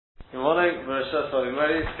Good morning, Barashas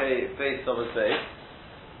Olimari, based on the day.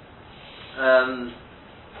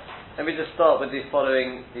 Let me just start with the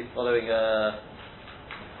following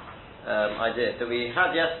idea. So we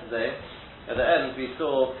had yesterday, at the end, we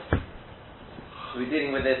were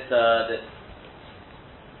dealing with this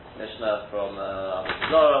Mishnah from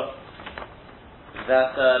Zara,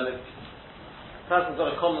 that if a person's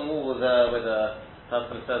got a common wall with a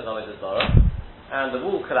person who says Avodah Zara, and the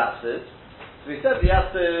wall collapses. So we said he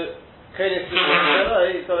has to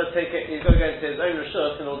he's got to go into his own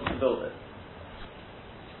reshus in order to build it.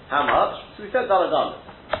 How much? So we said Daladamas.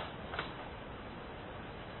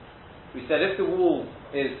 We said if the wall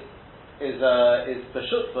is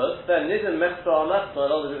b'shutfus, then nidin mechta al mechta,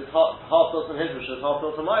 in other words, it's half built on his reshus, half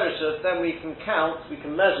built on my reshus, then we can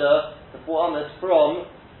measure the 4 amas from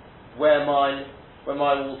where my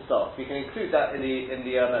wall starts. We can include that in the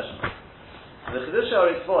measurement. So the Chiddush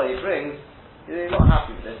HaRitzvah he brings. He's not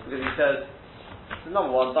happy with this because he says,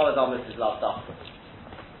 number one, Daladamas is lav dafka.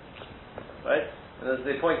 Right? And as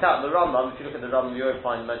they point out in the Rambam, if you look at the Rambam, you won't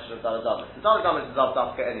find mention of Daladamas. The Daladamas is lav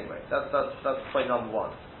dafka anyway. That's point number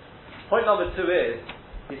one. Point number two is,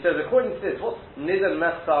 he says, according to this, what's nidin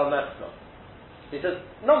mechta al mechta? He says,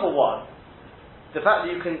 number one, the fact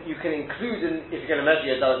that you can include in, if you're going to measure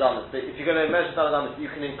your Daladamas, but if you're going to measure Daladamas, you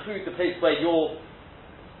can include the place where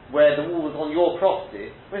the wall was on your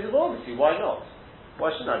property. He says, well, obviously, why not?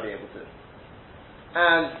 Why shouldn't I be able to?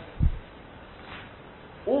 And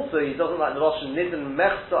also, he doesn't like the Lashon nidin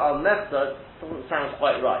mechta al mechta. Doesn't sound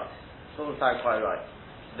quite right.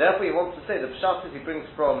 Therefore, he wants to say the pshat he brings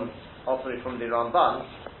from the Ramban.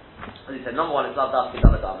 As he said, number one, it's lav dafka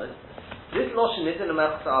daladamas. This Lashon nidin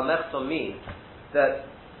mechta al mechta means that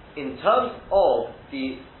in terms of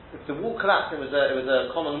if the wall collapsed, it was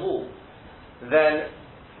a common wall, then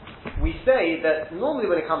we say that normally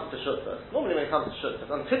when it comes to shutfus,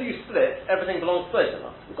 until you split, everything belongs to both of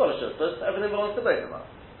us. We've got a shutfus, everything belongs to both of us.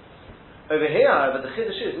 Over here, however, the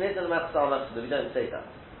chiddush is nidin mechta al mechta, we don't say that.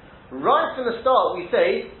 Right from the start, we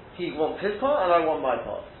say he wants his part and I want my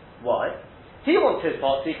part. Why? He wants his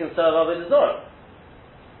part so he can serve Avodah Zarah.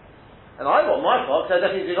 And I want my part because I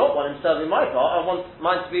definitely do not want him serving my part. I want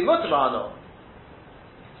mine to be mutabano.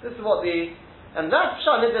 This is what and that's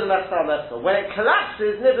pshat nidin mechta al mechta. When it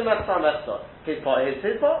collapses, nidin mechta al mechta. His part is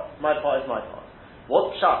his part, my part is my part.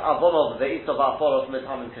 What pshat avonov ve'itzav ha'aforos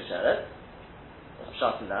mitamim kasheret? What's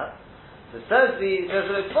pshat in that? So says the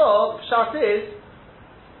Ritzvah, pshat is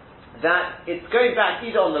that it's going back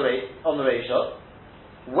either on the ratio,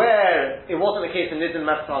 where it wasn't a case of nidin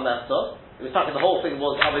mechta al mechta. It was talking the whole thing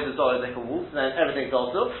was Avodah Zarah like a wolf, and then everything's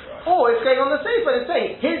also. Or it's going on the same, but it's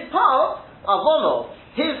saying his part avonov,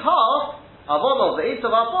 his half. Avonov, the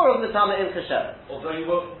Eitzav Afor of the Tama in Kasher. Although you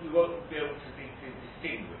won't be able to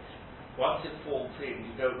distinguish. Once it falls in,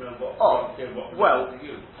 you don't know what to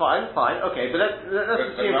use. Fine, okay, but let's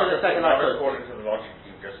assume for the second I could. According to the logic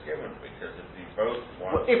you've just given, because if you both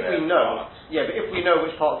want if we know, parts, but if we know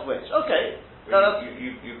which part's which, okay.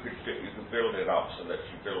 You could build it up so that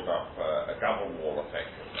you build up a double wall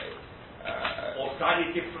effectively. Or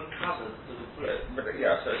slightly different colours to the brick.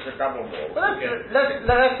 So it's a double wall. But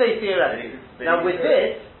let's say theoretically. Now with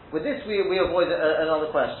this we avoid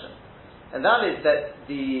another question, and that is that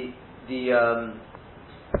the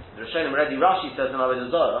Rishonim already Rashi says in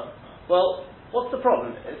Avodah Zarah. Well, what's the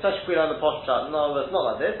problem? It's such a on the posh chat. No, it's not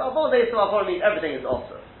like this. Avodah means everything is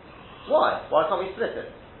also. Why? Why can't we split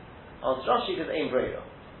it? Answer Rashi because Ein Breira.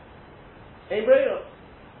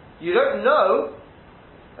 You don't know.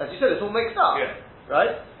 As you said, it's all mixed up,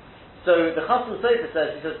 right? So the Chasam Sofer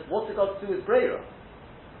says, he says, what's it got to do with Breira?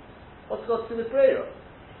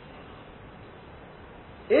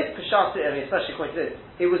 If Peshat, and especially according to this,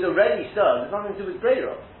 it was already served, there's nothing to do with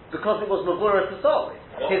Breira, because it was Mavura to start with.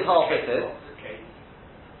 His half is his.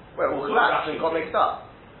 Well, it all collapsed and got mixed up.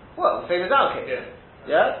 Well, the same as our case.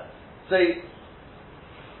 Yeah? So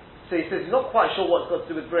he says he's not quite sure what's got to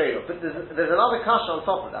do with Breira, but there's another kasha on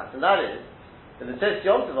top of that, and that is, and the Tes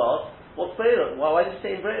Yom Tov asks, what's Breira? Why do you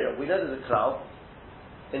say in Breira? We know there's a crowd.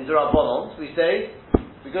 In Durabonons, we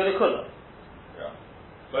go to Kula.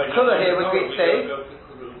 Kula here would be say,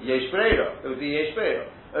 Yesh Breira. It would be Yesh Breira.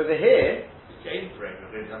 Over here, it's Yesh Breira,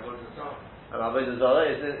 it's Avodah Zarah. And Avodah Zarah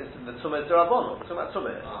is the Tumah Durabonon. The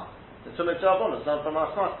Tumah Durabonon, it's not from our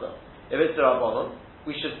master. If it's Durabonon,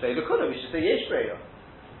 we should say the Kula, we should say Yesh Breira.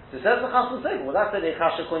 So it says the Chasam Sofer, well that's the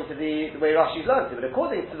Kasha according to the way Rashi's learned it, but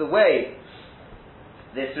according to the way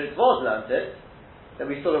this Ritzvah learned it, that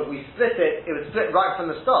we split it, it was split right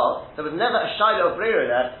from the start, there was never a Shiloh of Breira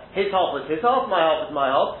there, his half was his half, my half was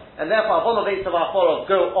my half, and therefore Avon of Eitzav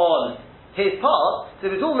Aforov go on his part, so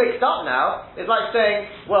if it's all mixed up now, it's like saying,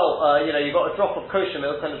 well, you've got a drop of kosher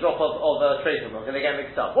milk and a drop of treif milk, and they get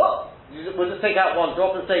mixed up. What? We'll just take out one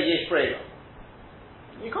drop and say yesh breira.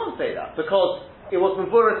 You can't say that, because it was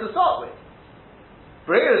mevurah to start with.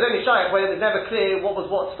 Breira is only shaykh when it was never clear what was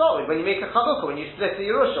what to start with. When you make a chalukah, when you split the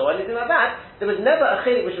yerusha or anything like that, there was never a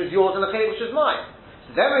chelik which was yours and a chelik which was mine.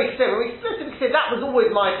 So then when we split it, we say that was always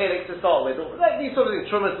my chelik to start with. Like these sort of things,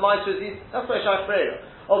 trumas, maitras, that's why shaykh breira.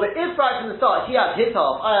 Oh, but if right from the start he had his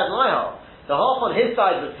half, I had my half, the half on his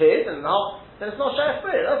side was his, and the half, then it's not shaykh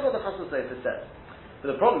breira. That's what the Chasam Sofer says.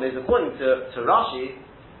 But the problem is, according to Rashi,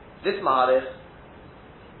 this mahalich,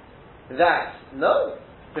 that no,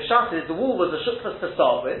 the shat is the wall was a shutfas to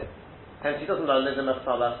start with, hence he doesn't learn Nizam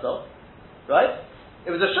Echtal stuff, right?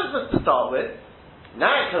 It was a shutfas to start with.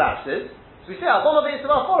 Now it collapses. So we say everything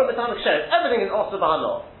is also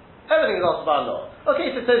b'hanor. Everything is also b'hanor.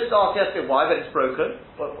 Okay, so it's supposed to ask yesterday why, but it's broken.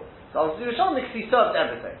 So the Rishon because he served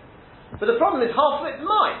everything. But the problem is half of it's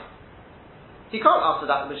mine. He can't answer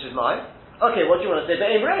that which is mine. Okay, what do you want to say?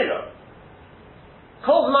 Be'em reira.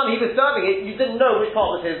 Kol man he was serving it, you didn't know which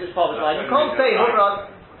part was his, which part was mine. You can't say,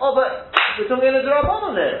 oh, but we're talking in a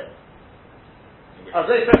D'Rabbanan here. I was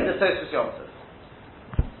very friendly to Tosfos Yom Tov.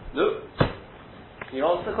 No? Can you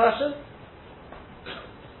answer the question?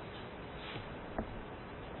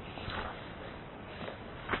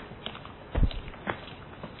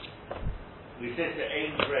 We said the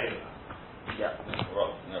aim brain. Yeah.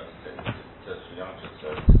 Well, no, just the answer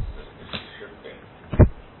says it should be.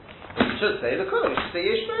 You should say the Kulam, you should say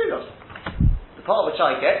Yesh Be'elah. The part which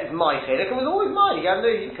I get is my chelik, and was always mine.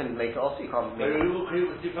 You can make it off, you can't make it. It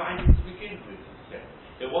was divided to begin with, he said.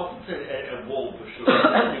 It wasn't a wall for sure, it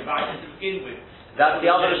was divided to begin with. That's the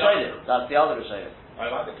other Rishonim. That's the other Rishonim. I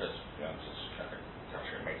like it because the answer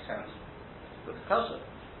actually makes sense. Look at Kasha.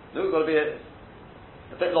 Look, we've got to be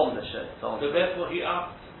a bit long this shit. So therefore he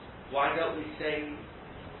asked, why don't we say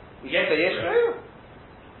yes, Yesh Be'elah?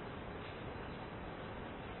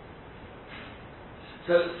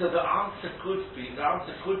 So the answer could be that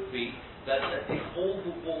if all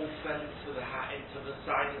the wall fell into the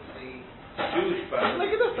side of the Jewish bone, Make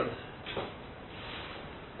a difference.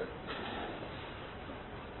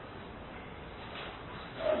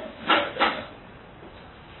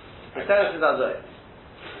 The tennis is that way.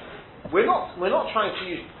 We're not trying to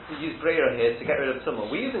use Breira here to get rid of Tumah.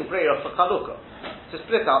 We're using Breira for Chalukah, to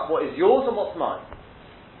split up what is yours and what's mine.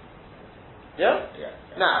 Yeah? Yeah.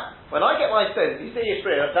 Now, when I get my stones, you say Yesh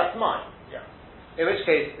Breira, that's mine. Yeah. In which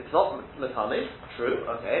case, it's not Matami, true,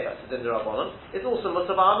 okay, that's a Din D'Rabbanan. It's also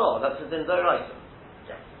Mutabah, that's a Din D'Oraisa.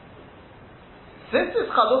 Yeah. Since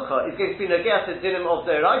this Chalukah is going to be Nogea to Dinim of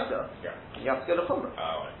D'Oraisa, Yeah. you have to go to Chumrah.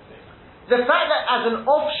 Oh, I see. The fact that as an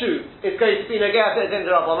offshoot it's going to be Nogea to Din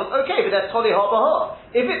D'Rabbanan, okay, but that's Toli Ha Bahar.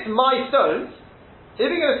 If it's my stones,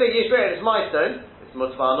 if you're going to say Yesh Breira, it's my stone, it's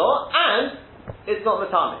Mutabah, and it's not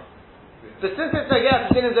Matami. But since it's Nogea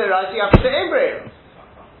to Dinim D'Oraisa, you have to say Im Breira.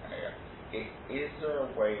 Is there a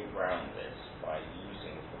way around this by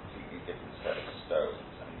using a completely different set of stones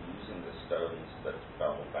and using the stones that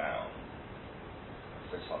fell down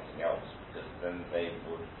for something else? Because then they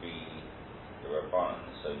would be the Rabban,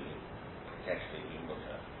 so you potentially be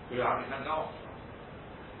mutter. we already know.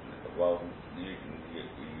 Well, you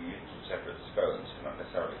use two separate stones, you're not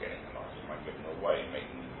necessarily getting a lot. You might give them away,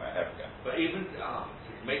 making them a hefka. But even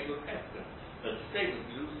make them hefka, but the same as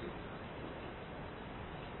losing.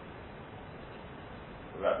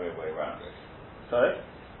 Would that be a way around it? Sorry?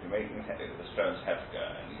 You're making the stones hefka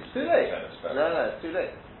and you use It's too a late. different set of stones. No, it's too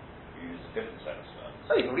late. You use a different set of stones.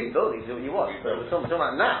 So you can rebuild these, do what you want. But we're talking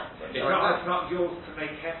about now. It's not yours to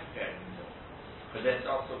make hefka anymore, but that's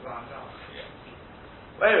also bad enough. Yeah.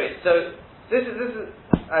 Well, anyway, so this is.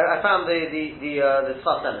 I found the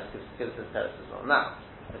Tzfas Emes gives us teretz as well. Now,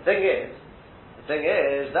 the thing is that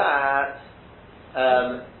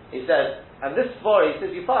he says, and this story, he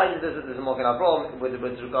says, you find that there's a Mogen Avraham with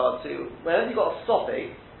regard to whenever you've got a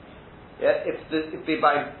stopping, yeah,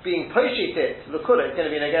 by being poshet it to L'Kula, it's going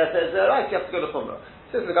to be Negea says, right, you have to go to Chumrah.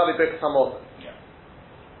 This is the Gabi Birkas HaMazon. Yeah.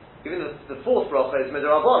 Even the fourth bracha is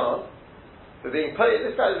Midrabanon, but being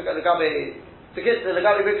this guy is the Gabi. To get the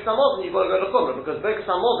Legabi Birkas HaMazon, you've got to go to Chumrah, because Birkas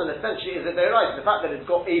HaMazon essentially is a Deiraisa. The fact that it's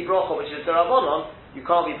got a bracha which is D'Rabbanan, you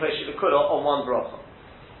can't be poshet L'Kula on one bracha.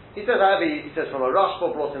 He says, however, he says from a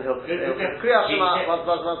Rashba brought in Kriyas Shema,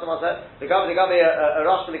 the Gabi a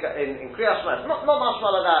Rashba in Kriyas Shema, it's not much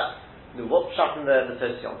more like that. No, what happened the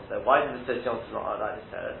Tosfos there? Why did the Tosfos not like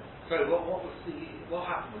this? Sorry, what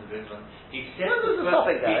happened with this one? He said there's a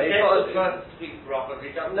topic there. He said the first three brachas.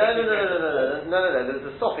 No. There's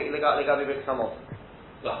a topic. Legabi Birkas HaMazon.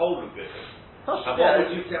 The whole of it.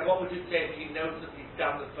 And what would you say if he knows that he's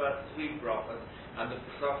done the first 3 brachas and the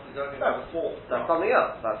Pesach is only the 4th? That's something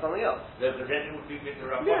else. The then it would be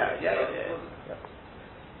Mitzvah. Yeah.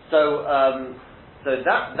 So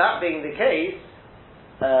that being the case,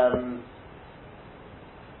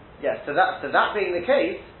 So that being the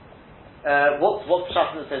case, what's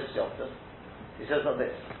Pshat says to Yom? He says like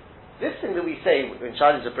this. This thing that we say in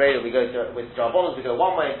Chinese Abreda, we go to, with Drabonos, we go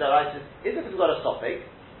one way, is if we've got a topic,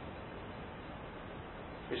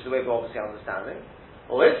 which is the way we're obviously understanding,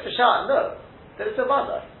 or is Pshat, no, then it's a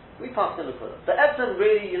Vada. We pass in the Kudah. But Etzem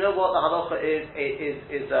really, you know what the halacha is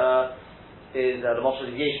the Moshe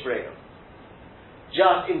of Yesh Breira.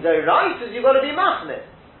 Just in the rights, you've got to be machmir.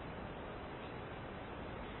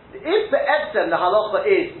 If the Etzem, the halacha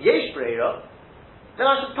is Yesh Breira, then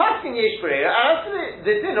I should pass in Yesh Breira, and as to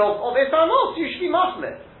the din of Esanos, you should be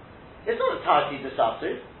machmir. It's not a Tarki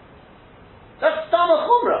Desatu. That's Stama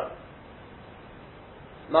Chumrah.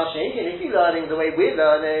 Mashenkin, if you're learning the way we're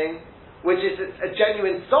learning, which is a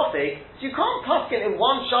genuine Sophic, so you can't paskin in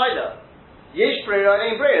one Shaila. Yesh Breira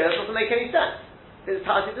and Ein Breira, that doesn't make any sense. It's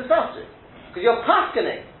Tarki Desatu. Because you're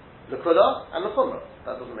paskining the Kula and the Chumrah.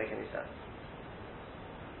 That doesn't make any sense.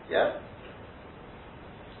 Yeah?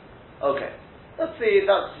 Okay. That's the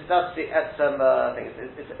Etzem thing.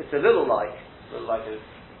 It's a little like it's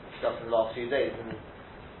discussed in the last few days. And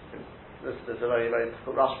there's a very, very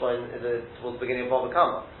difficult Rashba towards the beginning of Bava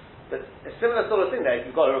Kama. But a similar sort of thing there.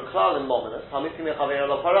 You've got a Klal in Mominus. So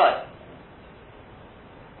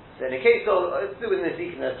in a case of, it's to do with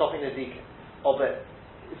Nezikin, they're stopping Nezikin. But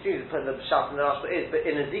it seems that the Pshat in the Rashba is, but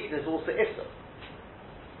in Nezikin is also Iftar.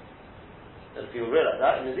 And if you realise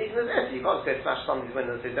that, in Nezikin is Iftar. You can't just go smash somebody's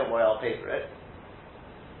window and say, don't worry, I'll pay for it.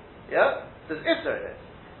 Yeah? There's Iftar in it.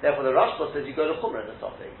 Therefore the Rashba says you go to Chumrah in the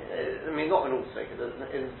topic. I mean, not in all sake.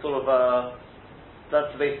 In sort of that's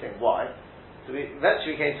the basic thing. Why? So we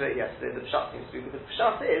eventually came to it yesterday, the Pshat seems to be, because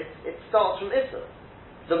Pshat is, it starts from Iftar.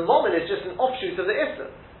 The Momin is just an offshoot of the Iftar.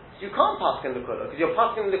 So you can't pass in the Kula, because you're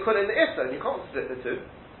passing the Kula in the Iftar, and you can't split the two.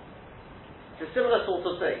 It's a similar sort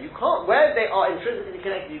of thing. You can't, where they are intrinsically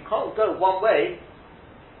connected, you can't go one way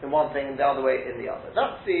in one thing and the other way in the other.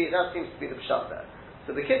 That seems to be the Pshat there.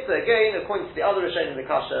 So the Kitzah, again, according to the other Rishonim, the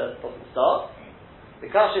Kasha doesn't start. The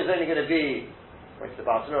Kasha is only going to be, according to the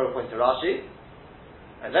Bartanura, according to Rashi.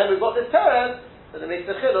 And then we've got this Teretz, that makes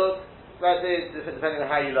the Chiluk, depending on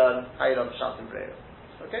how you learn Pshat and Breira.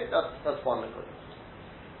 Okay, that's one Nekudah.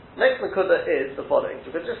 Next Nekudah is the following.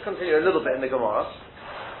 So we'll just continue a little bit in the Gemara,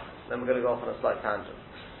 then we're going to go off on a slight tangent.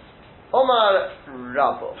 Omar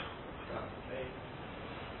Rabbo.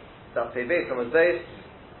 That's a base on his base.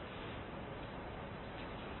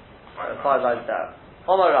 5 lines down.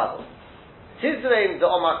 Omar Rabbo. Tizreim the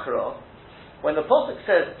Omar Kro. When the Pasuk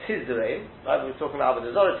says Tizreim, right, we're talking about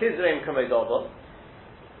Avodah Zarah, Tizreim Kamedodo.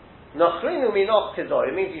 Nachrinu minoch Tizor.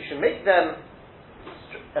 It means you should make them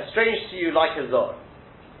estranged to you like a Zor.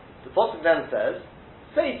 The Pasuk then says,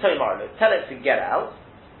 say Tomarlo, tell it to get out.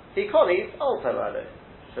 He calls Al Tomarlo.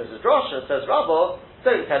 Says the Drosha, says Rabbo,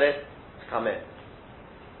 don't tell it to come in.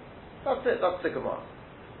 That's it, that's the Gemara.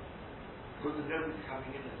 Because the nobody's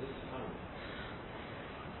coming in at this time.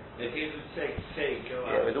 If he would say, go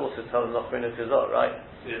out. Yeah, we'd also tell them not bring a Tizor, right?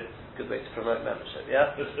 Yeah. Good way to promote membership,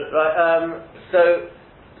 yeah? Right, so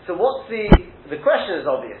what's the question is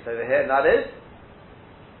obvious over here, and that is,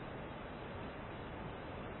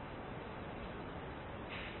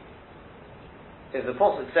 if the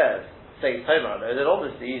Pasuk says, say Tomar, then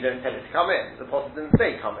obviously you don't tell it to come in. The Pasuk didn't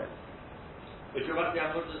say come in. But you're about the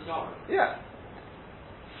Avodah Zarah. Yeah.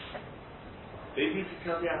 But if you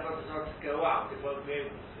tell the Avodah Zarah to go out, it won't be able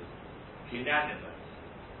to. It's unanimous.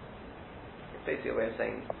 It's basically a way of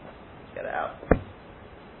saying, get it out.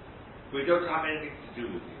 We don't have anything to do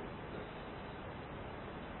with you.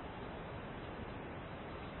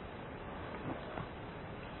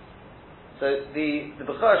 So the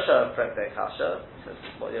Bechor Shah Prekdei Kasha says,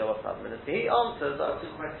 what's the half minute? He answers, What's the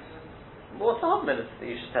question? what's the half minute that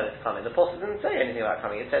you should tell it to come in? The Pasuk didn't say anything about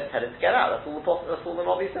coming. It said tell it to get out. That's all the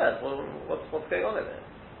Navi says. What's going on in there?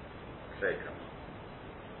 Say come.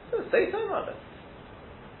 So say so, rather.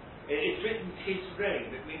 It's written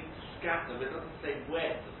Tizreim, it means to scatter, but it doesn't say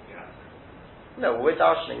where to scatter. No, we're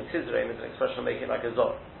darshaning Tizreim is an expression of making like a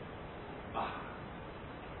Zor.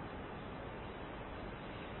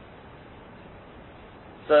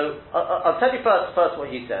 So I'll tell you first what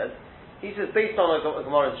he says. He says based on a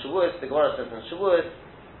Gemara in Shavuos, the Gemara says in Shavuos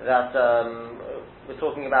that we're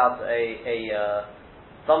talking about a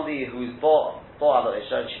somebody who's bought Avodah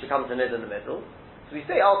and she becomes a nid in the middle. So we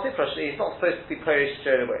say Al Tifrash, he's not supposed to be perished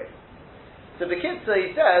straight away. So the kid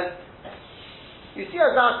he says you see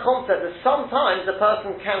as our concept that sometimes a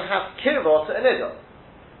person can have kirva to an idol.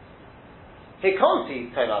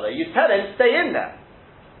 Hikonti Tomala, you tell him stay in there.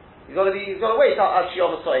 You've got to wait till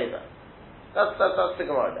Ashiyom So'eva. That's the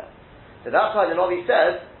Gemara there. So that's why the Novi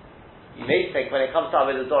says, you may think when it comes to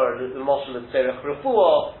Avodah Zorah, the Moshel of Tzorech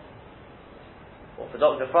Refuah, or for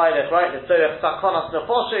Dr. Freilich, right, the Tzorech Sakonas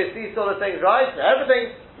Nefoshes, these sort of things, right?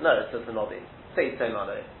 Everything, no, says the Novi. Say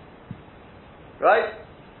Tomala. Right?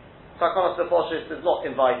 Sakonas Nefoshes does not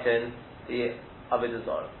invite in the Avodah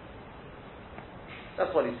Zorah.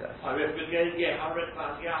 That's what he says.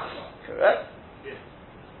 Correct? Yes.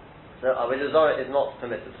 So Avodah Zarah is not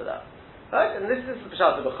permitted for that. Right? And this is the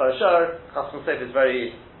Peshat of B'chor Shor. Chasam Sofer is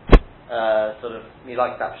very, he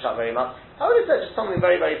likes that Peshat very much. I would have said just something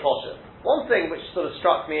very, very posh. One thing which sort of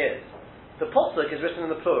struck me is, the Posuk is written in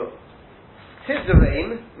the plural.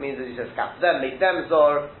 Tizraim means, as he says, them, make them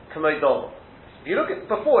Zor, Kamei Dovo. If you look at,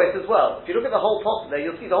 before it as well, if you look at the whole Posuk there,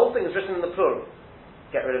 you'll see the whole thing is written in the plural.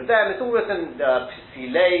 Get rid of them. It's all written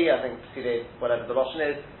Psilei, I think Psilei, whatever the Lashon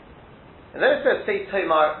is. And then it says Say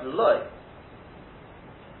Tomar Loi.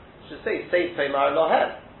 It should say Tomar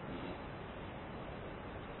Lohem.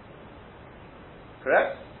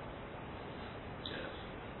 Correct? Yes.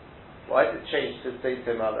 Why did it change to Say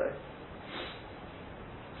Tomar Loi?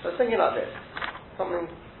 So I was thinking like this. Something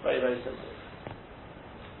very, very simple.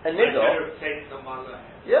 A nidor.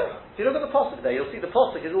 Yeah. If you look at the posuk there, you'll see the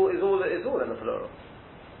posuk is all in the plural.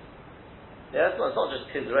 Yeah, it's not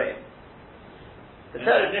just Tizraim.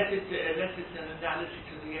 Unless it's an analogy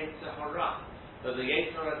to the Yetzer Hara. So the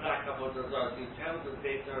Yetzer Hara Avodah Zarah, you tell the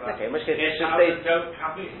Yetzer Hara. Okay, in which case don't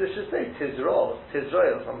come in. This should say Tizrael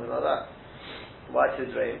or something like that. Why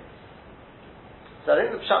Tizraim? So I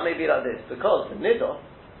think the pshat may be like this, because the Nidah,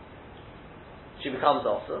 she becomes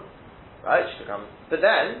also, right? But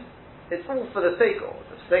then, it's all for the sake of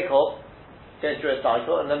going through a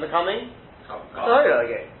cycle and then becoming Torah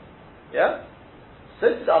again. Yeah?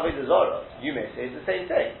 So this is Avodah Zarah. You may say it's the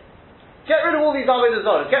same thing. Get rid of all these Avodah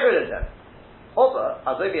Zarah. Get rid of them. Over,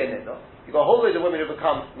 Azovi and Nidah, you've got a whole load of women who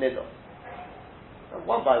become Nidah. And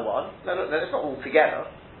one by one, no, it's not all together.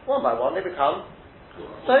 One by one, they become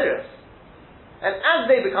Torahs. And as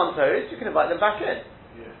they become Torahs, you can invite them back in.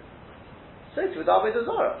 Yeah. So it's with Avodah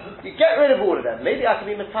Zarah. You get rid of all of them. Maybe I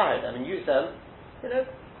can be Matahir them and use them,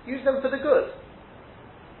 use them for the good.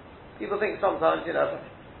 People think sometimes, you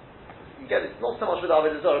get it, not so much with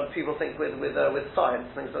Avodah Zarah, but people think with science,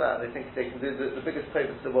 things like that. They think they can do the biggest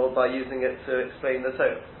purpose in the world by using it to explain the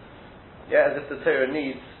Torah. Yeah, as if the Torah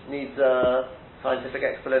needs scientific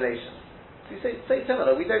explanation. So you say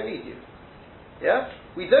similar, we don't need you. Yeah?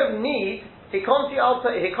 We don't need Hikoni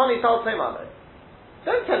Tal Tomalo.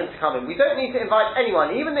 Don't tell him to come in. We don't need to invite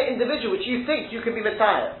anyone, even the individual which you think you can be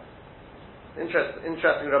Messiah.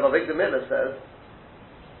 Interesting, Rabbi Victor Miller says,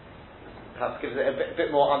 perhaps gives it a bit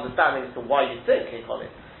more understanding as to why you think Hikoni.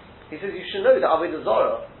 He says you should know that Avodah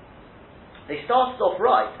Zarah, they started off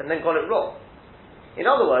right and then got it wrong. In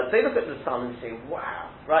other words, they look at the sun and say, wow,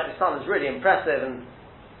 right, the sun is really impressive, and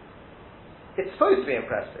it's supposed to be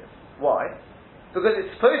impressive. Why? Because it's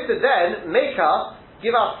supposed to then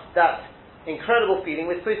give us that incredible feeling.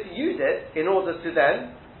 We're supposed to use it in order to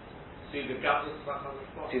then see the galus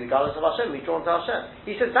of Hashem, be drawn to Hashem.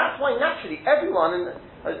 He says that's why naturally everyone, and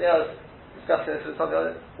I was discussing this with something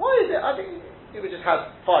like that, why is it, I think you would just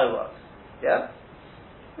have fireworks, yeah?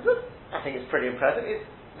 I think it's pretty impressive. It's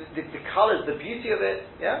the colours, the beauty of it,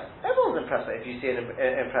 yeah? Everyone's impressed by it if you see an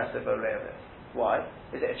impressive array of it. Why?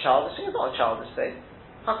 Is it a childish thing? It's not a childish thing.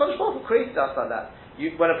 HaKadosh Baruch Hu created us like that.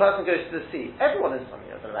 When a person goes to the sea, everyone is, I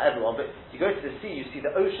don't know about everyone, but you go to the sea, you see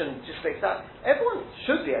the ocean just like that. Everyone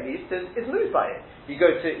should be, at least, is moved by it. You go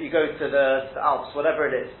to the Alps, whatever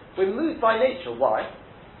it is. We're moved by nature. Why?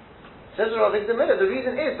 Says Rav Victor Miller, the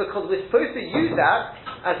reason is because we're supposed to use that,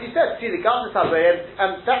 as you said, see the Gadlus HaBrei,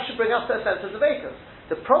 and that should bring us to a sense of the Veikus.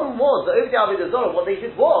 The problem was that over the Avodah Zarah, what they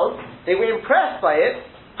did was, they were impressed by it,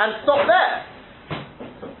 and stopped there.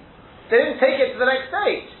 They didn't take it to the next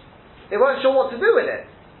stage. They weren't sure what to do with it.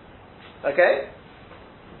 Okay?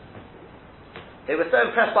 They were so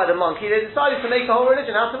impressed by the monkey, they decided to make a whole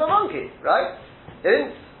religion out of a monkey, right? They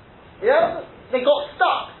didn't, they got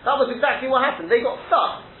stuck. That was exactly what happened. They got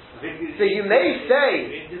stuck. So you may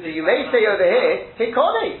say over here,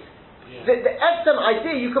 Hikoni. The Etzem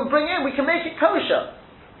idea you can bring in, we can make it kosher.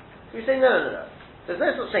 You say, no. There's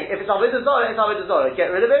no such thing. If it's Avodah Zarah, it's Avodah Zarah.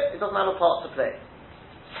 Get rid of it, it doesn't have a part to play.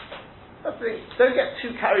 That's the thing. Don't get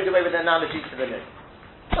too carried away with the analogies to the list.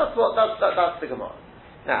 That's the Gemara.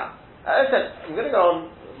 Now, as I said, I'm going to go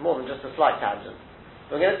on more than just a slight tangent.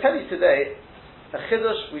 I'm going to tell you today a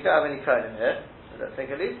chiddush. We don't have any kohen here, I don't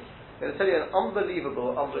think at least. going to tell you an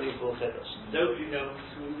unbelievable chiddush. Nobody knows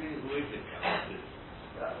who is it.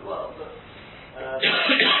 Well, but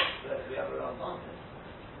we have a Ramban.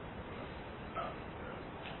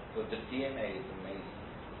 So the DNA is amazing.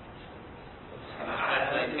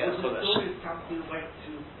 There was a story of somebody who went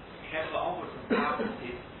to Keva Omer and found that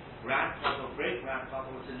his grandfather or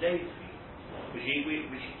great-grandfather was a Levi, which he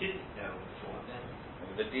didn't know before then.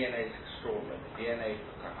 The DNA is extraordinary. The DNA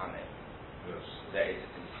for Kahanim, there is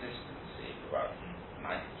a consistency of about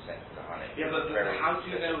 90% Kahanim. Yeah, but how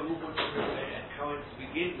do you know who was a Cohen to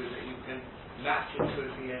begin with that you can match it to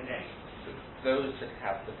a DNA? Those that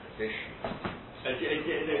have the tradition.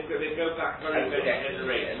 They go back very generations.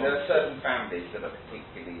 And there are certain families that are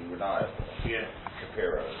particularly reliable. Yeah.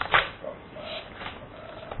 Shapiro from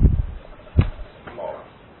Bob.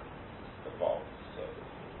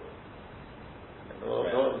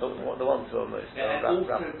 The ones who are most. And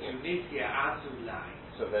also Tunisia, Azulai.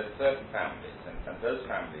 So there's certain families, and those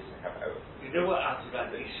families have over. You know what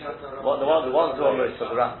Azulai is? The ones who are most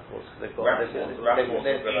for the Rapples, they've got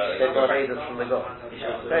neighbours from the God.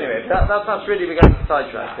 Anyway, that's really we're going to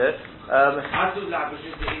sidetrack it. Azulai was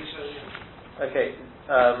in the Israel. Okay.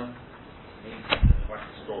 Quite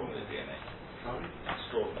extraordinary DNA.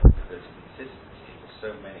 Extraordinary. There's consistency for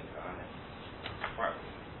so many families. Quite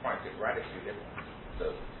radically different.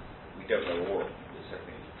 So we don't know all of them. There's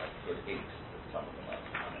certainly a good hint that some of them are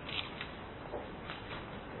families.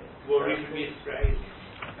 Or even the Israelis.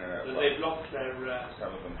 So they've lost their some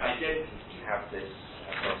of them identity. Have this.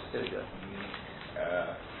 Here we go.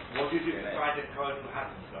 What do you do to find a Cohen who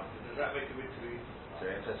hasn't got it? Does that make a bit too easy? It's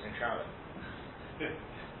an interesting challenge.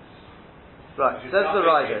 Right, says the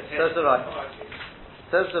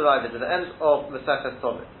Ravid at the end of Masechet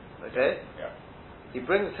Tovim. Okay? Yeah. He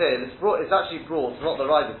brings here, it's actually brought, not the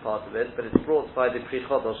Ravid part of it, but it's brought by the Pri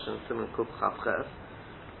Chodosh and Simon Kuf Chavches.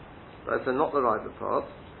 Right, so not the Ravid part.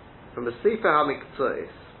 From the Sefer HaMiktzos.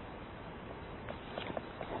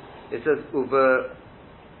 It says, Uber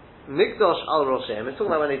Mikdosh al Roshem. It's talking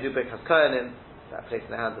about when they do Birkas Kohanim, that placing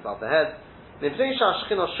their hands above the head. Because the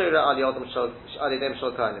Shechina is Shora on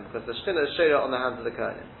the hands of the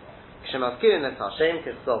Kohanim.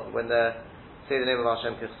 When they say the name of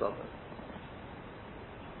Hashem Kichsov.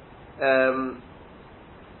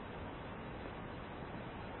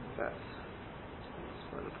 That's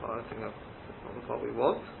the part. I think that's not the part we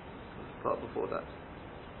want. That's the part before that.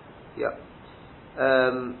 Yeah.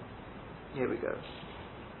 Here we go.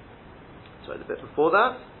 Sorry, the bit before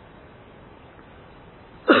that.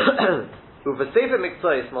 Uvesefer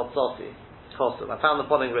Miktzos Motzoti Chosuv. I found the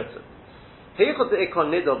following written.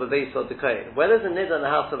 Where there's a niddah in the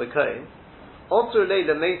house of a kohen, also lay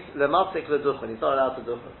lematik leduchen. He's not allowed to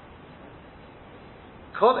duchen.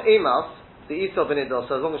 Kod emas the isa b'niddah.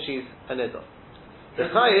 So as long as she's a niddah. The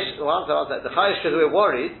chayish, because we're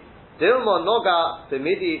worried. Dilma noga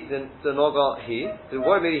b'midi the noga he. We're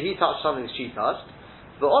worried maybe he touched something she touched.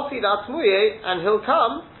 The osi datmuye, and he'll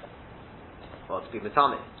come. Well, to be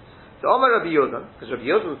mitame. So Omar Rabbi Yodan, because Rabbi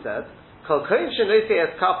Yodan said, Kol kohen shenose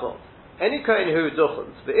es kapel. Any kohen who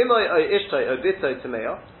duchens, v'imay o ishtay o bitay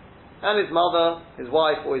tameya, and his mother, his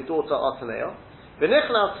wife, or his daughter are tameya,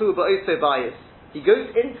 v'nichnas hu ba'oso bayis, he goes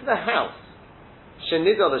into the house,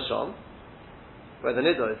 sheniddah l'shon, where the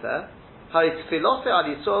niddah is there, ha'itfilose al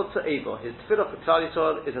yisrael ta'eva, his tefillah for Klal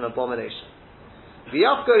Yisrael is an abomination.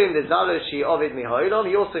 V'yaf gorim the zalo shi ovid mihoilam,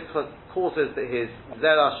 he also causes that his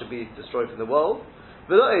zera should be destroyed from the world.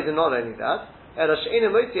 V'lo not only that, he's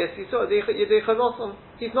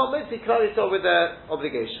not mostly Klal Yisrael with their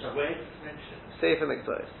obligation. Where is it mentioned? Sefer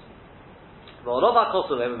Miktzos.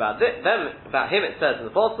 About him it says in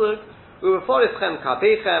the Pasuk,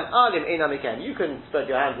 you can spread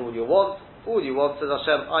your hands all you want, says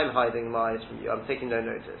Hashem, I'm hiding my eyes from you, I'm taking no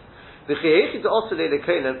notice. Just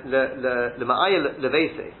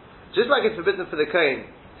like it's forbidden for the kohen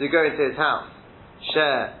to go into his house,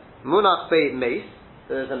 share munach beit mace,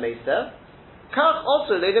 there's a mace there. Kach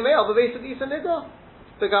also lady me'al b'beis of Isa Niddah.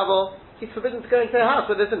 The Gabor, he's forbidden to go into a house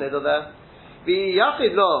where there's a Niddah there.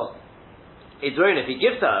 V'yachid lo idron, if he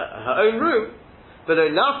gives her own room, but lo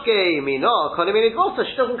nafke mina konim also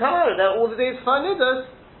she doesn't come out of there all the days for Niddahs.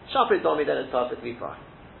 Shapri told me then it's perfectly fine.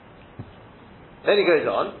 Then he goes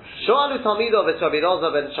on. Shoalu Talmido v'Rabbi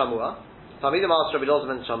Elazar ben Shamua. Talmidim asked Rabbi Elazar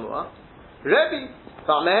ben Shamua. Rebbe,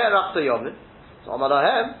 v'ameher rachta yomin. So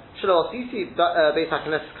Amalahem, Shelo Sisi Beit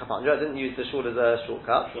HaKnesset Kapandra. I didn't use the short as a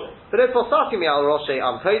shortcut. Sure. But in Posaki Mi'al Roshei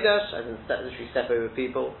Am Kodesh, I didn't literally step over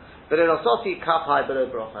people. But in Osati Kap Hai below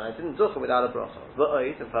Bracha, and I didn't do it without a Bracha.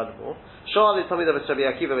 V'oid, and furthermore, Shoali Talmidah v'Rabbi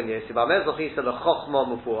Akiva ben Yossi. B'amez L'chisa L'chochma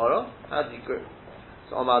Mufuara. How do you go?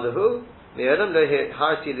 So Amalahu, Me'odam lo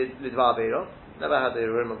harti lidvar vero. Never had the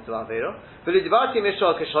room of Dvar vero. But lidvarti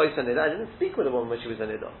mishal kishoy sanida. I didn't speak with a woman when she was a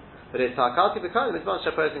nidah. But it's takalti b'karnim. It's not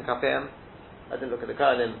shapers in kafem. I didn't look at the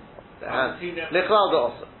karnim. The hand. Lechlal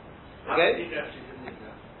also. Okay.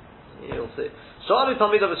 You'll see. Sha'alu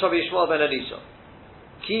Talmid of Rabbi Yishmael ben Elisha.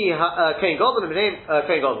 Ki Kohen Gadol b'nei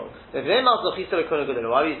Kohen Gadol. B'nei Malzach Yisrael Kohen Gadol.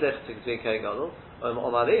 Why is there to between Kohen Gadol?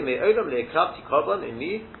 Omalei me'olam le'krabti korban in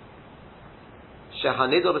me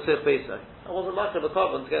shehanidah b'seich beisai. I wasn't making a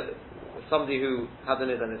korban together with somebody who had a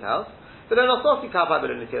nid in his house. But then Asasi Kapai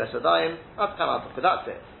b'nei Netilas Yadayim. I've come out of that's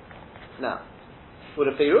it. Now, with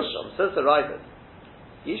a Peirusham says the writer,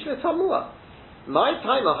 Yishle Tamua. My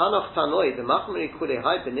time of Hanach Tanoi, the Machmeri Kule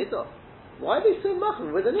Hai Benidah. Why are they so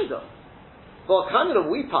Machmer with a Nidah? Well, kind of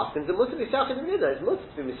we pass into Mutter Misyachid and Nidah. It's Mutter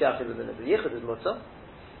to be Misyachid with a Nidah. Yechid is Mutter.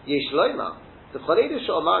 Yesh Loima. The Choledu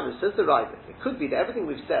Sha'amar says the writer. It could be that everything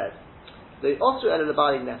we've said, the Osru El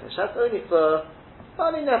Bali Nefesh, that's only for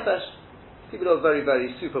Bali Nefesh. People who are very,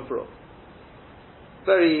 very super pro.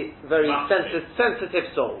 Very, very sensitive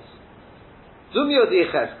souls. Zumio di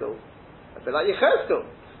Yecheskel. A bit like Yecheskel.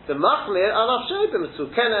 The Machmir Alaf Shebim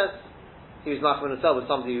Sukenes. He was Machmir himself with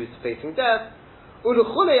somebody who was facing death.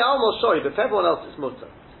 Uduchule Almo Shori, but for everyone else it's Mutter.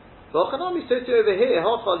 Vochanami said to over here,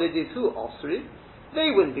 Hotfa Liditu Osri.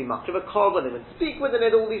 They wouldn't be much of a korban, they wouldn't speak with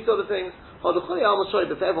it, all these sort of things. Uduchule Almo Shori,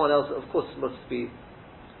 but for everyone else, of course, it must be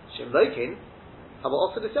Shem Lokin. How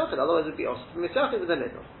about Osri Misyachid? Otherwise it would be Osri Misyachid with a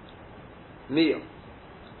Nidl. Meal.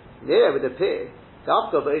 There would appear.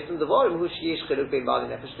 That's only with the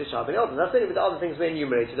other things we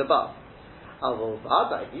enumerated above. But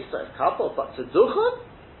to Duchan,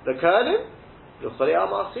 the Kohanim,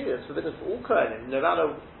 it's forbidden for all Kohanim, no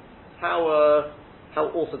matter how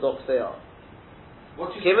orthodox they are.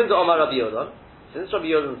 Given to Omar Rabbi Yodan, since Rabbi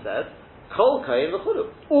Yodan said, Kol Kohen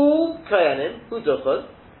v'chulu, all Kohanim who Duchan,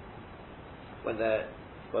 when they're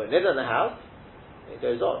in the house, it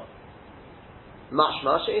goes on.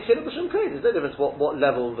 Mashmash in Chiluk B'Shem Kohen. There's no difference what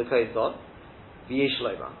level the Kohen's on. V'yesh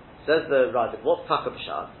Loima. Says the Ravid, what's Taka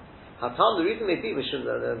B'Shad? Hatam, the reason they be Mishum,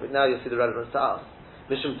 now you'll see the relevance to us.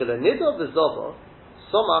 Mishum Tila Nidov V'Zovo,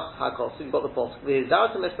 Somach HaKos, you've got the post.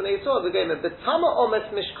 V'Hizdarat Mespane Yitzor, V'Gayim, B'Tama Omes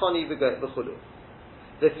Mishkoni V'Chulu.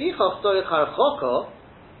 V'Fichach Storich HaRchoko,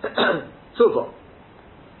 Tuvo.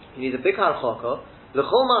 You need a big HaRchoko,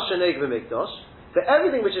 L'chol Ma Sheneg V'Mikdosh, for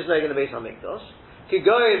everything which is Neg in the Beis HaMikdosh,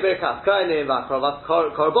 Kigoyin Berkas Kohanim V'Akravat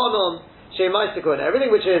Korbanon Shemai Sekuna. Everything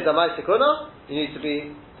which is a Mai Sekuna, the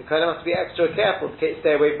Kohanim has to be extra careful to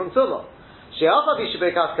stay away from Tumah. She'acha Bishu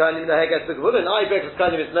Berkas Kohanim Neheget B'Gvul, and I Berkas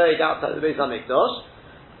Kohanim is laid outside the Beis HaMikdash.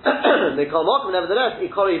 They call Mokum, nevertheless,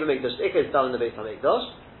 Ikori B'Mikdash, Ikah is done in the Beis HaMikdash.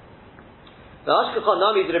 The Ashkechon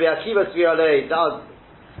Nami Rabbi Akiva Tzvi'alei does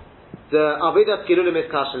the Avidat Kirulim is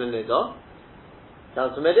Kashel in Nidah.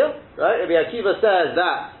 Sounds familiar? Right? Rabbi Akiva says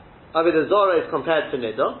that Avodah Zorah is compared to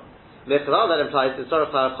Nidah. Mechlal, that implies the Zorah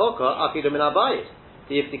Parachoka, Afidu Min Abayit.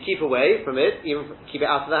 You have to keep away from it, even keep it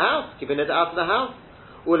out of the house, keep it out of the house.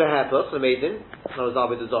 Ulehepach Lemedin, that was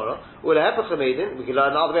Avodah Zorah. Ulehepach Lemedin, we can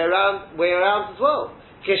learn the other way around as well.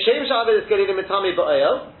 Keshem Sha'avid Eskelidim Mitami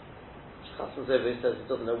Ba'ayel. Chassan Zevin says he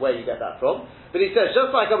doesn't know where you get that from. But he says,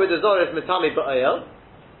 just like Avodah Zorah is Mitami Ba'ayel,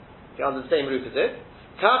 on the same roof as it,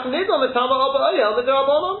 Kach Nidah Mitama Ba'ayel,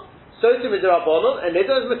 Midrabanon. So to Midrabanon, and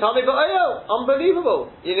Nidah is Mitami Ba'ayel. Unbelievable.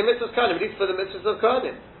 In the mitzvahs Kohanim, at least for the mitzvahs of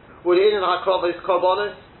Kohanim. Ulein and Hakrov is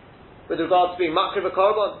Korbanos, with regards to being Makriv a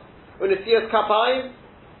Korban. Unesias Kapayim,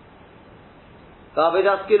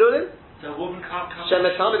 Davidas Kirulim. So a woman can't come.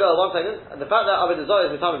 Shemetami Ba'ayel, one second. And the fact that Avodah Zorah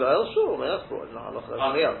is Mitami Ba'ayel, sure, man, that's brought in the halach. That's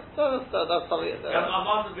something else. No, that's something else. I'm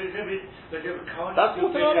asking, that's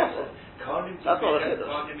what an halach. That's not a chiddush.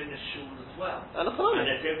 Kohanim in the shul as well. And a Chanami.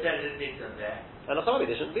 And if there's a Nidah there. And a Chanami,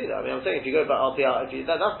 they shouldn't be there. I mean, I'm saying if you go back RPR,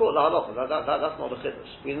 that's brought in the halach. That's not a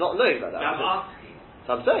chiddush. We're not knowing about that. I'm asking.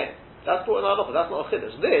 So I'm saying, that's brought in the halach. That's not a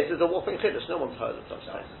chiddush. This is a whopping chiddush. No one's heard of such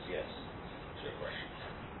thing. Yes. To your question.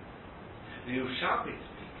 The Ushabi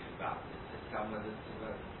speaks about this. That someone that's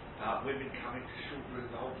about women coming to shul during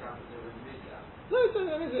the whole time that they're in Midah. No,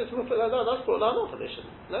 that's brought in the halach.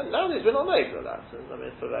 Nowadays we're not knowing of that. I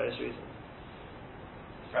mean, for various reasons.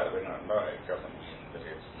 The fact that we're not knowing doesn't mean that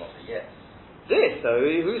it's not a yes. This, so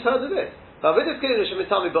who's heard of this? Avidas Kilidim is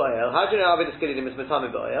Mitami Ba'ayel. How do you know Avidas Kilidim is Mitami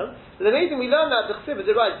Ba'ayel? The amazing we learn that the Chsiv is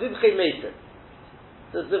right. Zivchei Mesim.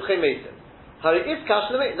 The Zivchei Mesim. How it is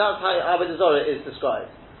Kashlemi. That's how Avodah Zorah is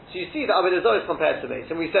described. So you see that Avodah Zorah is compared to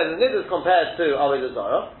Mesim. We said the Nidah is compared to Avodah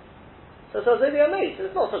Zorah. So it's they are Mesim.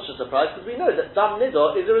 It's not such a surprise because we know that Dam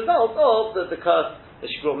Nidah is a result of the curse that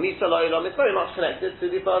she brought Misa La'ilam. It's very much connected to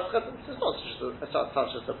the first Chesed. It's not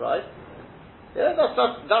such a surprise. Yeah,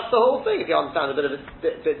 that's the whole thing. If you understand a bit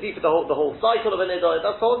deeper, the whole cycle of a nidor,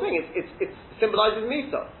 that's the whole thing. It symbolizes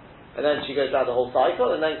misa, and then she goes out the whole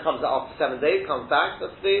cycle, and then comes out after 7 days, comes back.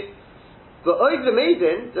 That's the over the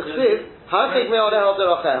maiden. The chsiv harchik me'oreh the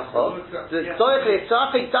tzorich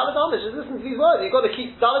leitzachik daled amish. Listen to these words. You've got to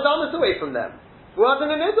keep daled amish away from them. Who has in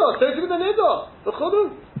a nidor? So to the nidor. The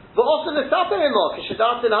chudu. But also the saper emor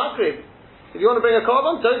kishadat in hakrib. If you want to bring a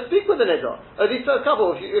korban, don't speak with the nidor. At least a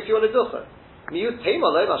couple if you want to do it. The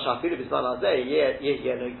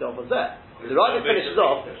right finishes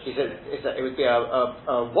off. He says it would be a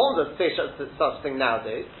wonder to say such thing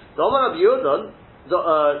nowadays. Maybe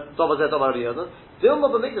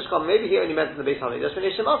he only mentioned the Beis Hamikdash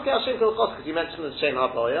because you mentioned the Shem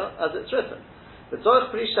HaBoya as it's written. The Tzorich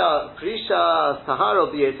Prisha Tahara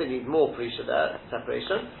B'Yetzer needs more Prisha there,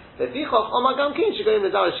 separation. The Vichoch Omagam Kin should go in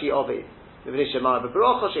the Zarashi Ovid. Because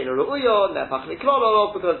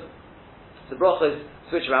the brachas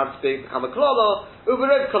switch around to become a klala.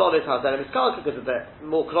 Ubered kalalis has then a miskalka because of the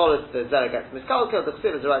more kalalis the zera gets miskalka. The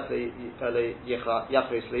chsiv is directly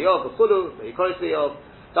yachris liyov, the chulu, the yikoris liyov,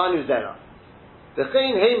 danu zera. The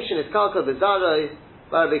chain heimshin is kalka bezarai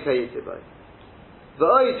barbekayitibay. The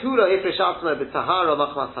oy tura ifreshatma betahara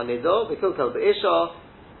machmas hanido bekulkal beisha.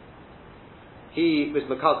 He was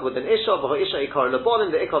mekalka with an isha, but isha ikar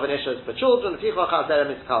lebonim. The ikar of an isha is for children. The fichach has zera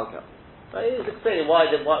miskalka. He's explaining why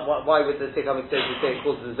with the Sikh Hamik says it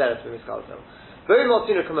causes the Zeret to be miskalkel. Very much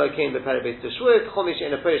sooner come came the Peribes to Shvuit, Chomish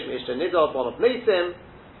in a Perish Meishta Nidor, Bon of Meisim,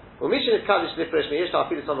 Umishin is Kaddish Nifresh Meishta,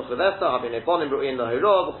 Afilis on the Chavesta, Havin a Bonim Ru'in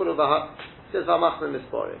Lahira, V'chulu Vaha, says V'amachmir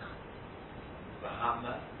Misporich.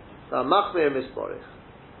 V'amachmir Misporich.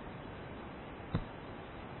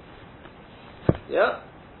 Yeah?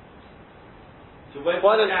 So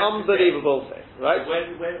quite an unbelievable thing, right?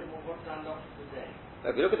 What's that lost today?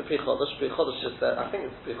 If you look at the Pri Chodesh just says, I think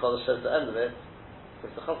it's Pri Chodesh says the end of it,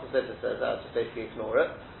 because the Chassid says that, just basically ignore it.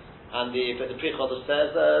 And the Pri Chodesh says,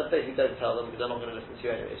 basically don't tell them because they're not going to listen to you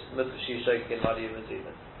anyway. It's Mitzvah Shokin Madi Mazina.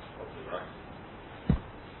 I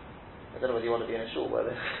don't know whether you want to be in a shul where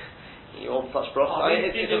you want such bracha.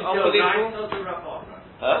 It's unbelievable.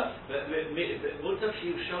 Huh? But Mitzvah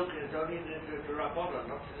Shokin is only in the Rabbanon,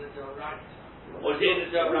 not in the right. Or in the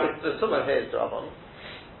right. The Tumah here is the Rabbanon.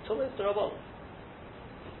 Tumah is the Rabbanon.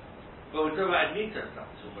 But we're talking about Nita,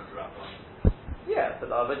 not too much Rabbanon. Yeah,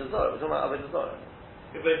 but Avodah Zarah. We're talking about Avodah Zarah.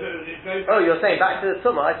 Oh, you're saying back to the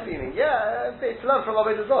Tumah, I see what you mean. Yeah, it's learned from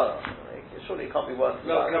Avodah Zarah. Surely it can't be worse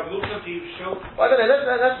than that. No, also you show... Well, I don't know,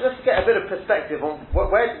 let's get a bit of perspective on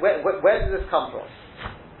where does this come from?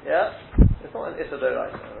 Yeah? It's not an Issa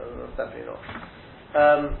Doraita, definitely not.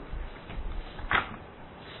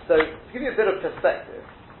 So, to give you a bit of perspective,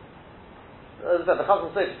 as I said, the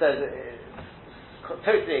Chazon Sofer says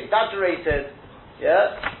totally exaggerated.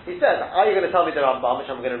 Yeah, he says, "Are you going to tell me the Rambam, which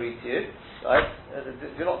I'm going to read to you?" Right?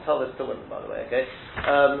 Do not tell this to women, by the way. Okay.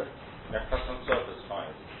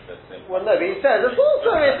 Well, no, but he says it's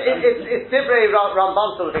also it's Divrei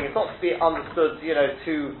Rambam sort of thing. It's not to be understood,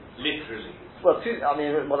 too literally. Well,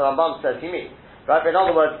 what the Rambam says he means, right? But in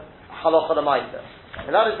other words, halacha d'maisa,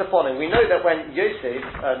 and that is the following. We know that when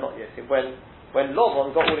when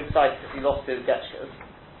Lovon got all excited because he lost his getchkas.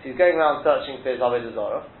 He's going around searching for his Avodah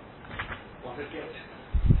Zarah. What a get?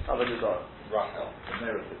 Avodah Zarah. Rachel,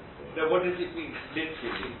 American. No, what does it mean,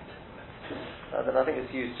 literally? Then I think it's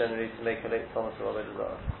used generally to make a late Thomas or Avodah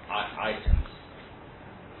Zarah. Items.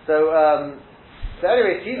 So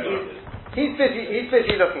anyway, he's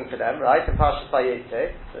busy looking for them, right? In Parshas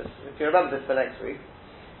Vayetze. If you remember this for next week,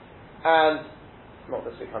 and not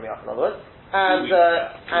this week coming up, in other words, and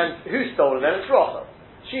who's stolen them? It's Rachel.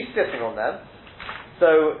 She's sitting on them.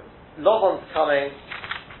 So, Lovon's coming.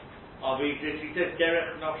 He said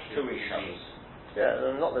Derek Nosh. 2 Shabbos.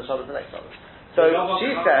 Yeah, not the Shabbos, the next Shabbos. So she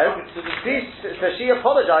says, she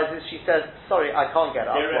apologizes. She says, "Sorry, I can't get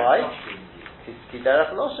up." Why? Derek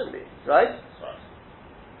Noshimbi, right? Right.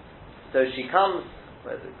 So she comes.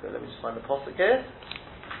 Where's it? Let me just find the posuk here.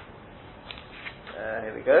 Here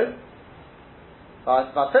we go.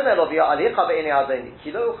 Because I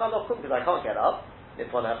can't get up.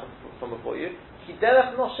 If one happens from before you.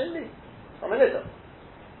 Derech Noshimbi. I'm a nidor.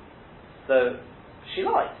 So she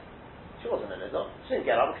lied. She wasn't a nidor. She didn't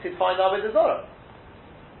get up because she'd find Avodah Zarah.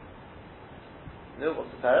 No,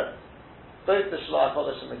 what's the parent? Both the Shlach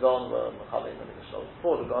Kodesh and the Gon were Mechavim and the Shlach.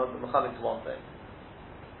 Before the Gon, were Mechavim to one thing.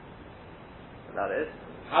 And that is?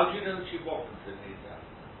 How do you know she wasn't a nidor?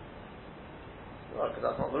 Well, because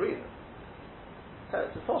that's not the reason.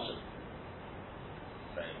 It's a Toshin.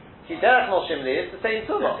 Same. It's the same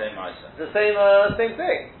Tumah. Same It's the same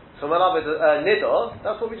thing. So when I was Nidor,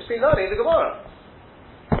 that's what we just been learning in the Gemara.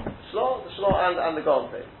 The Shlo and the Gon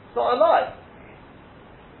thing. It's not a lie.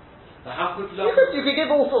 Now how could You could give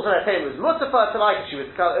all sorts of names. Mustafa Talaika, she was,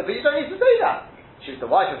 but you don't need to say that. She was the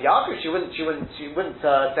wife of Yaakov. She wouldn't say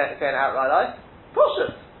an outright lie.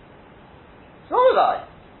 Precious. It's not a lie.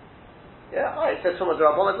 Yeah, it says from a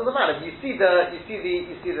Rabbanan, it doesn't matter. You see the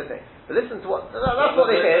thing. But listen to what that's what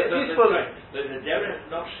they say. It's useful. But the derech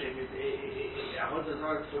noshim is $100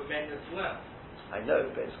 for men as well. I know,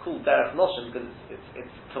 but it's called derech noshim because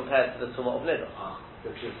it's compared to the tumah of nidor.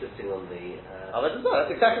 Because she's sitting on the. That's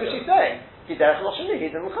exactly what she's saying. He derech noshim,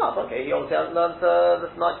 he's in Mechab. Okay, he obviously hasn't learned the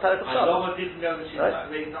night Perek of Shabbos. Lama didn't know that she's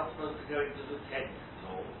really not supposed to go into the tent at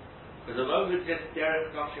all. Because the moment that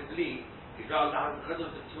derech noshim leave. He's not allowed, because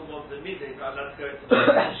of the tumor of the midah, he's not allowed to go into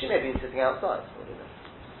the She may be sitting outside.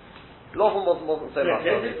 Lovin wasn't so much,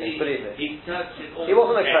 believe me. He touched it all. He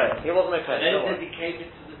wasn't a kohen. He wasn't a kohen. And then he came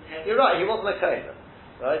into the tent. You're right, he wasn't a kohen.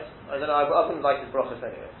 Right? I don't know, I wouldn't like his brachas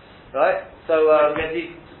anyway. Right? So, he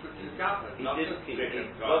didn't keep it.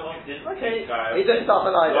 Okay, he didn't stop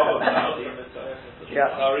an eye.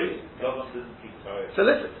 Yeah. Sorry? Lovin didn't keep quiet. So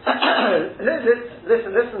listen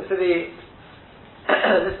to the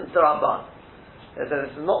listen to the Ramban. He says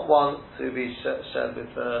this is not one to be shared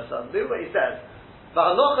with some. Do what he says.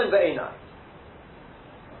 V'hanochin ve'enai.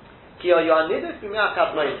 Ki ha'yanidus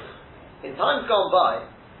b'mi'akad moed. In times gone by,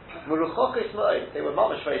 muruchokis moed, they were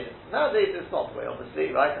mamash faces. Nowadays it's not the way,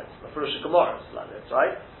 obviously, right? It's the Furush Gemara, it's like this,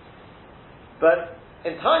 right? But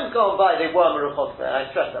in times gone by, they were muruchokis.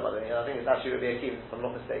 I stress that, by the way. I think it's actually Rabbi Akiva, if I'm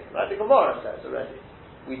not mistaken. Right? The Gemara says already.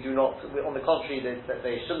 We do not. On the contrary, that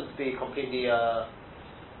they shouldn't be completely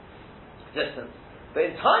distant. But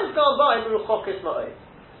in times gone by, Meruchokis Ma'od.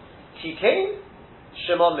 He came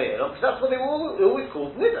Shema Meir, because that's what they were always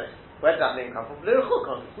called Nidus. Where did that name come from?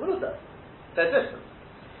 Meruchokos, it's Meruda. They're distant.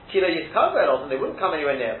 Kila Yizkar Be'elot, and they wouldn't come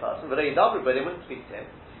anywhere near a person, but they wouldn't speak to him.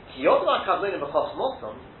 Ki Yodla Kavlin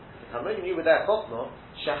B'Chosmosom, the Kavlin knew with their Chosmo,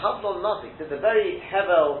 Shehavlon Nazik, did the very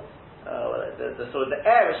hevel, the sort of the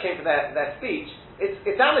air which came from their speech,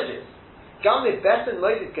 it damages. Gamli Besen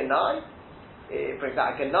Moedit Ganai, it brings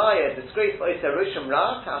out a Ganai, a disgrace for Isa Roshim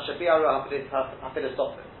Ra, Kashabiaru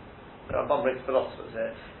Hafidosophin. The Rambam brings philosophers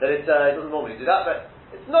here, that it doesn't normally do that, but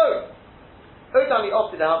it's no. Odani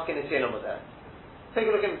opted the Hafkin Isian over there. Take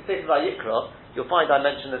a look in the Sefer Vayikra, you'll find I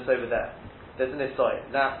mentioned this over there. There's an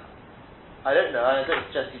Isoy. Now, I don't know, I don't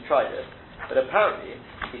suggest you try this, but apparently,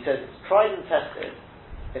 he says it's tried and tested.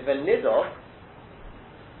 If a nidor,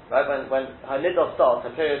 right, when her nidor starts,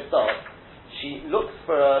 her period starts, she looks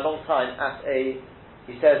for a long time at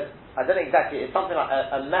he says, I don't know exactly, it's something like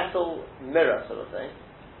a metal mirror sort of thing,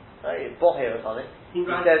 right, bohir or something. He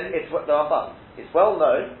says, it's well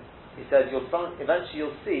known, he says, eventually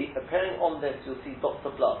you'll see, appearing on this, you'll see dots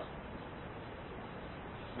of blood.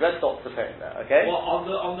 Red dots appearing there, okay? What, on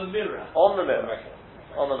the mirror? On the mirror.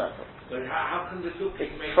 On the metal. But how can the look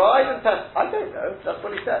it's tried and tested. I don't know. That's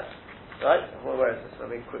what he said. Right? Well, where is this?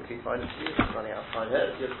 Let me quickly find it for you. I'm running out of time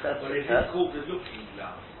here. Well, it is called the looking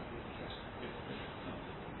glass.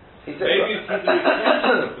 He says, maybe people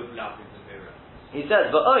look the blood in the mirror. He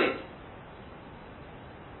says, but it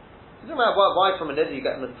doesn't matter why from a nidder you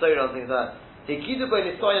get Mitzvah and things like that. Hekidu by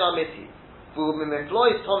Nisoyan Amiti. For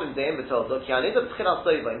Mimeflois Tomim Deim Betoldo, Kianida Tchilas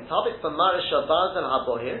Soiva, in Tabit Bamara Shabaz and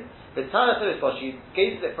Habohir, the Tana Philipos, she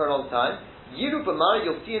gazed at it for a long time. Yiru Bamara,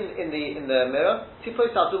 you'll see in the mirror,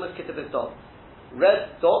 Tifos Adumas Kitabis Dot.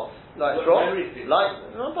 Red dots, like drops, like,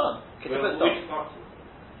 Ramban, Kitabis Dot. Which part?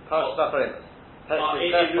 Parash Bacharemas.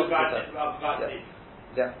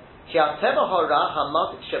 Yeah. Kiateva Hora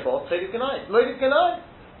Hamat Shebot, Tzedik Ganai. Moedit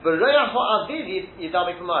Ganai. The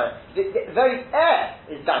very air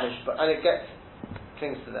is damaged, and it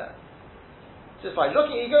clings to there. Just by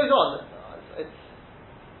looking, he goes on. It's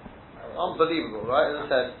unbelievable, right? As I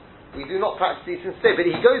said, we do not practice these things today, but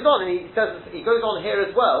he goes on, and he goes on here as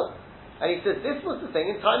well, and he says this was the thing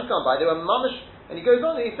in times gone by. They were mamish, and he goes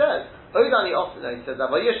on and he says, Odani often, he says that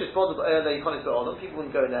people wouldn't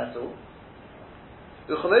go in there at all.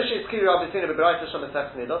 You can't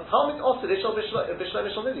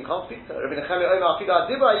speak to her. Rabbi Nechemia Omer Afiga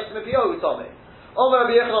Dibra Yismepio Utome. Omer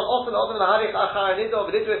Rabbi Yechanan often Laharich Achar Nido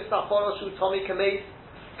V'Didu Es Tachoro Shu Tomi Kameis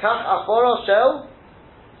Kach Achoro Shel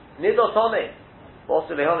Nido Tomi.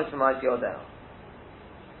 Also Lehonis V'Mayit Yodel.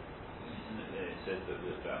 It says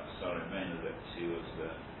that Sarah Mena that she was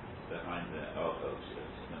behind the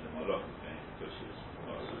Moroccan thing because she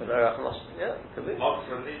was. Yeah, could be.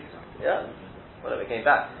 Yeah. Whenever it came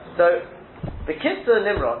back. So, the kids to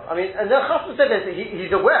Nimrod, I mean, and the Chassid said this, he's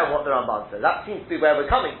aware of what the Ramban says. That seems to be where we're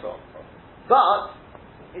coming from. But,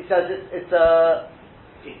 he says it's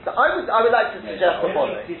So I would like to suggest the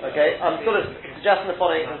following. Okay, I'm sort of suggesting the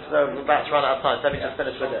following. So we're about to run out of time. So let me just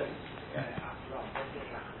finish with this.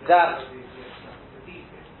 That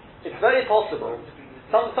it's very possible.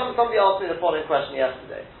 Somebody asked me the following question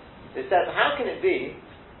yesterday. They said, "How can it be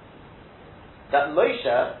that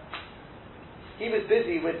Moshe, he was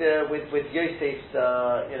busy with Yosef's,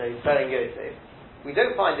 selling Yosef? We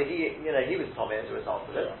don't find that he was Tommy as a result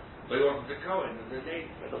of it. But he wasn't the Cohen, the name.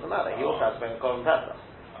 It doesn't matter. He also has to bring a Kohen Pesach,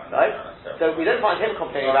 right? So we don't find him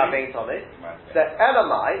complaining about being Tommy. So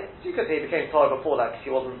Elamai, you could say he became Torah before that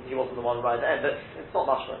because he wasn't the one right at the end. But it's not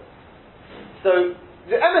much for him. So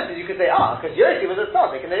the evidence is you could say, because Yosef was a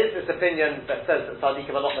tzaddik, and there is this opinion that says that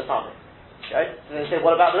tzaddikim are not Natami. Okay? And then you say,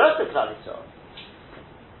 what about the rest of Klal Yisrael?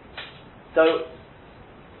 So,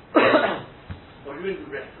 What do you mean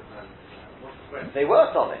the rest of them? What's the question? they were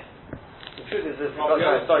Tommy. The truth is, this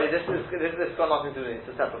has got nothing to do with it.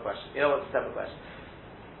 It's a separate question. You know what's a separate question?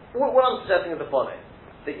 What I'm suggesting is the following.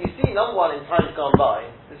 That you see, number one, in times gone by,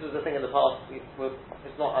 this was the thing in the past,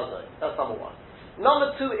 it's not Azai. That's number one.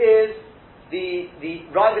 Number two is, the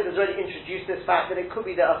Ravid has already introduced this fact that it could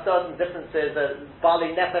be there are certain differences, that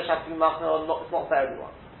Bali Nefesh has to be Machna, it's not for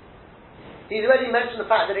everyone. He's already mentioned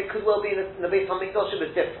the fact that it could well be in the Beit HaMikdash it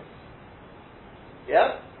was different.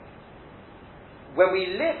 Yeah? When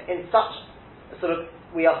we live in such sort of,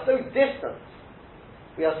 we are so distant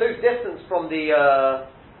from the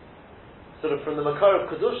from the Makor of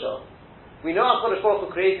Kedusha. We know HaKadosh Baruch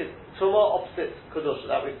Hu created Tumah opposite Kedusha,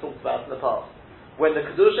 that we've talked about in the past. When the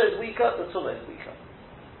Kedusha is weaker, the Tumah is weaker.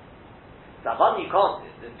 Now, you can't,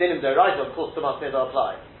 the Dinim D'Oraisa, of course, Tumah never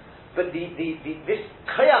apply. But this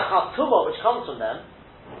Kayach HaTumah which comes from them,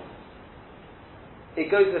 it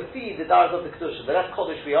goes to feed the Daras of the Kedusha. The less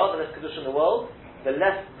Kodesh we are, the less Kedusha in the world, the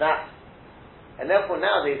less that. And therefore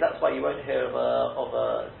nowadays, that's why you won't hear of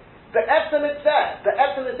a the Etzem is there. The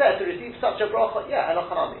Etzem is there to receive such a bracha. Yeah,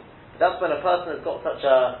 Elochanami. That's when a person has got such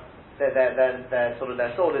a their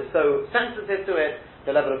soul is so sensitive to it.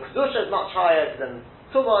 The level of kedusha is much higher than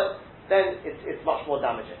tumah. Then it's much more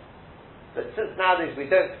damaging. But since nowadays we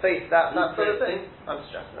don't face that sort of thing, I'm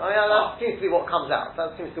stressing. That seems to be what comes out.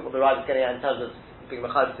 That seems to be what the writer's getting at in terms of being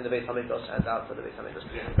mechayv in the Beit HaMikdash and outside the Beit HaMikdash.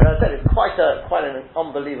 But as I said, it's quite an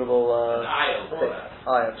unbelievable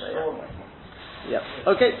eye-opener. Yeah.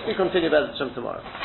 Okay, we continue about the tomorrow.